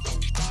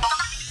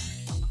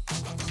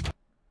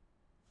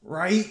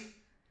 Right?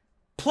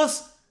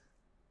 Plus,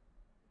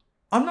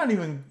 I'm not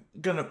even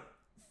gonna...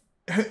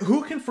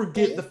 Who can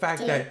forget the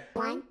fact that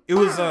it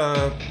was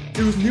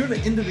near the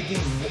end of the game.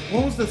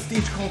 What was the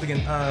stage called again?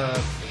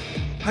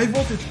 High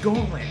Voltage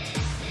Gauntlet.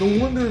 The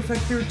Wonder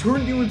Effect here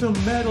turned you into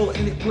metal,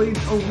 and it played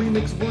a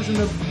remix version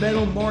of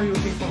Metal Mario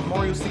theme from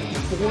Mario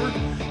 64.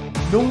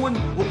 No one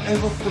will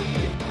ever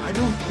forget. I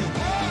don't think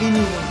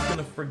anyone's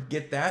gonna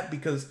forget that,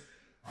 because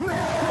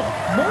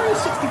Mario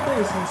 64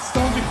 is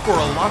nostalgic for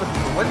a lot of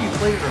people, whether you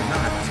played it or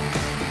not.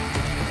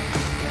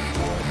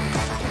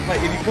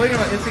 Like, if you played it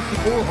on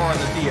N64 or on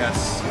the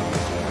DS.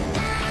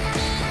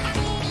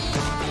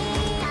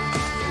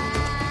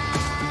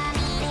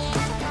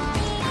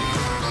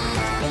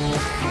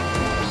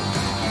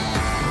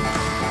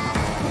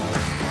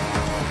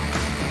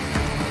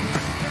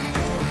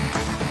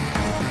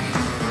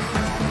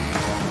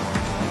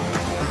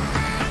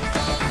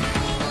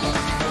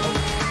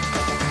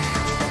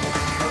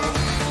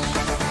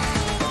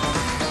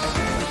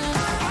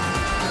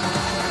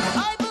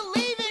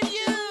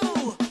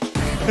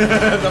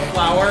 The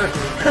flower.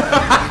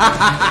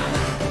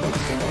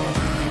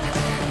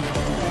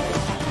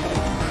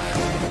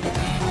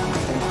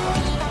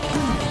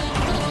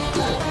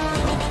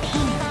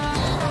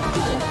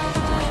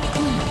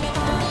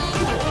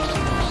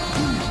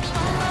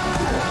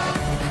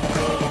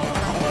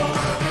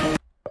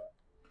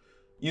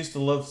 Used to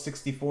love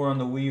 64 on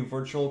the Wii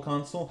Virtual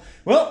Console.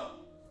 Well,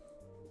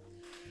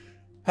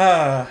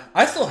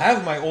 I still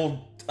have my old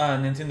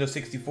Nintendo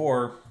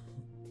 64.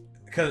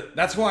 Because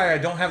that's why I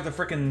don't have the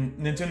frickin'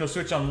 Nintendo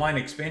Switch Online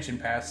expansion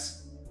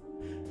pass.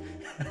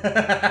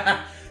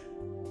 I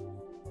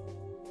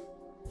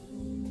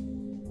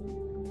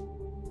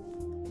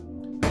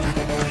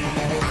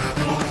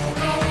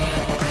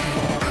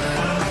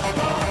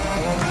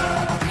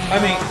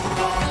mean,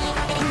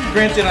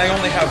 granted I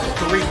only have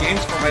 3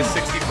 games for my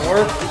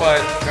 64, but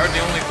they're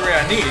the only 3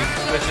 I need,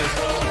 which is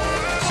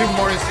Super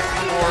Mario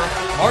 64,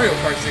 Mario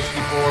Kart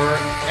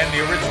 64, and the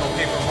original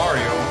Paper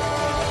Mario.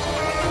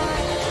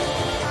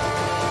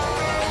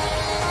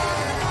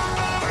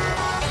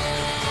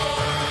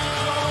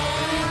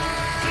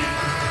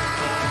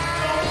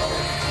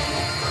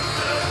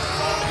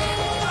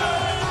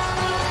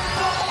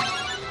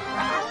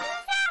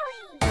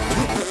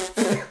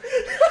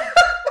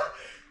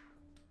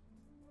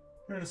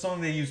 A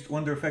song they used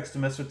Wonder Effects to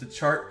mess with the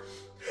chart.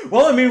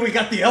 Well, I mean, we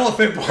got the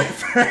Elephant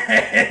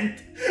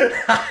Boyfriend.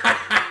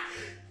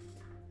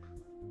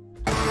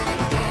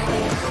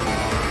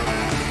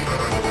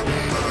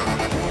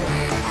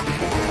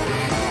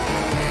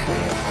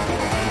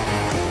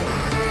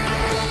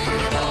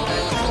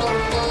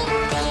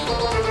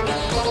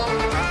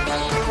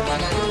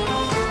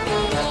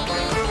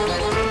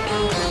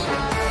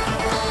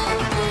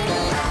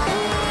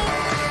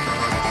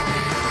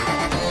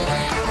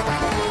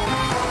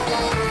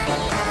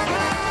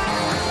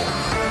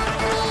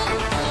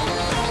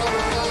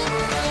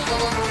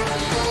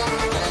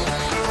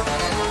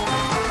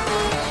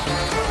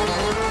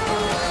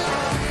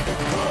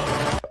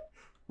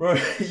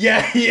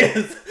 Yeah, he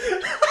is.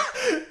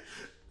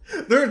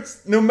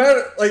 There's no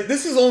matter, like,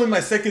 this is only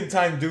my second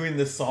time doing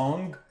this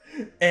song,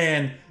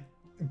 and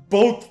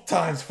both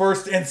times,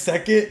 first and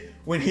second,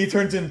 when he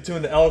turns into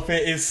an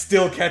elephant, it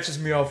still catches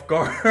me off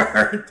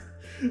guard.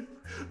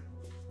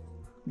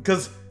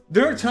 Because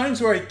there are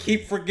times where I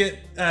keep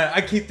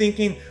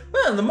thinking,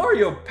 well, the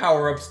Mario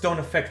power-ups don't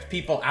affect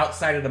people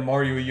outside of the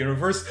Mario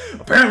universe.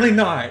 Apparently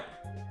not.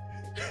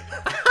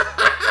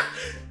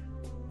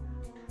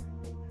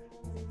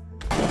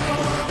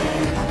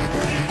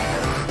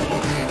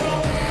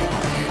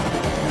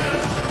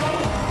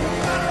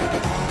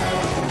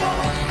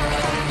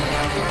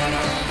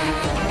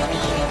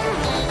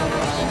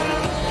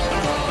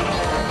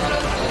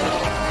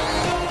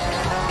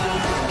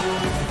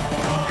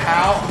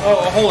 How?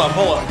 Oh, hold on.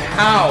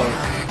 How?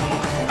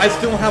 I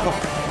still have a...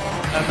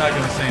 I'm not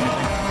gonna say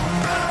anything.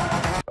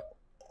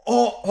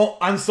 Oh,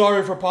 I'm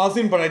sorry for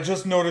pausing, but I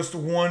just noticed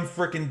one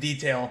freaking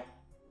detail.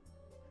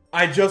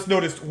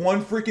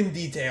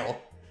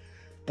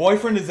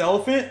 Boyfriend is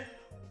elephant?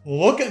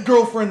 Look at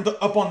girlfriend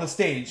up on the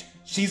stage.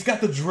 She's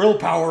got the drill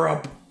power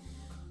up.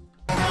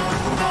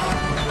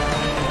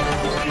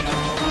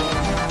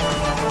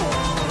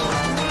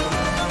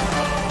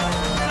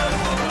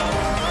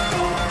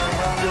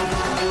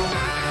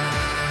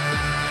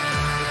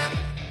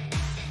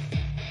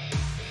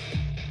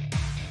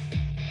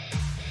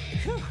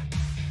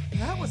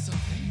 That was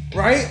something.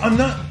 Right? I'm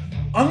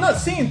not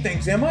seeing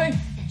things, am I?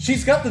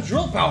 She's got the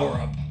drill power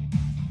up.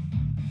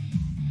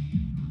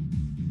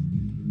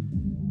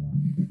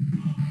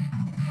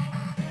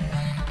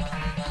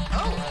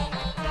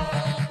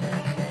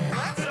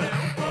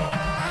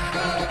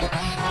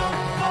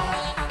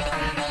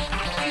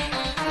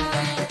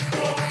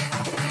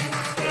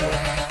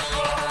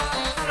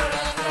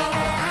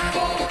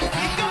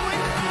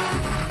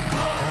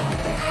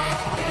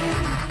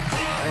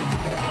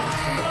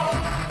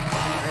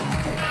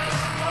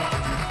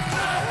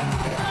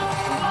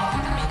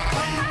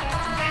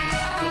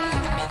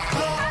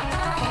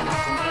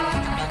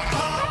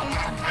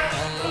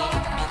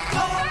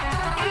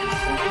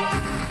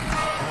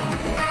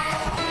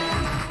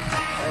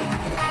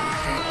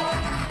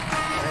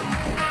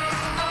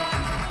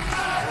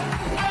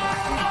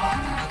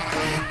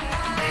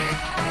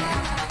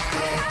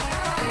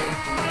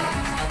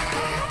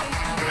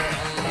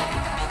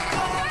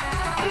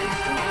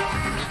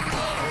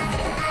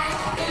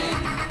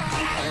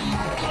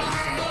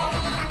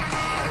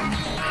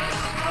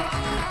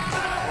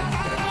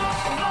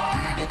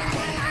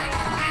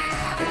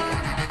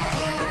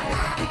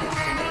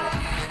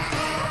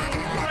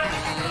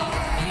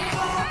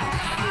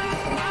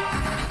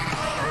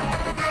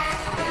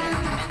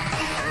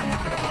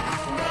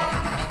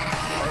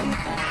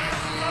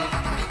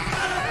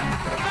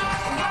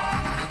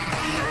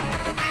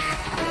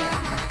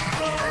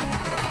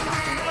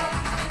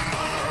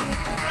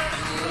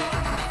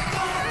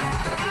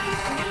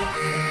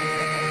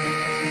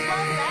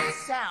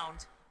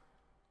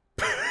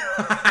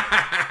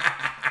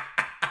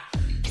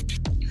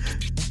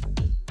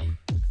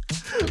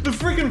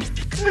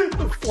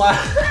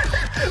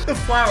 The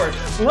flower.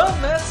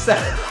 Love that sound.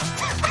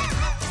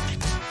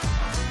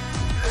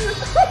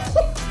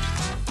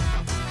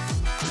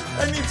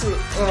 I need to.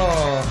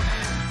 Oh,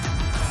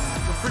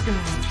 the freaking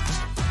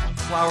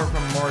flower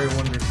from Mario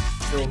Wonder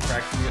still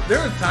cracks me up. There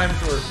are times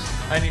where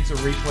I need to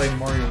replay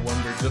Mario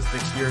Wonder just to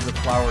hear the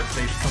flower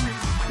say something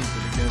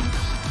stupid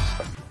again.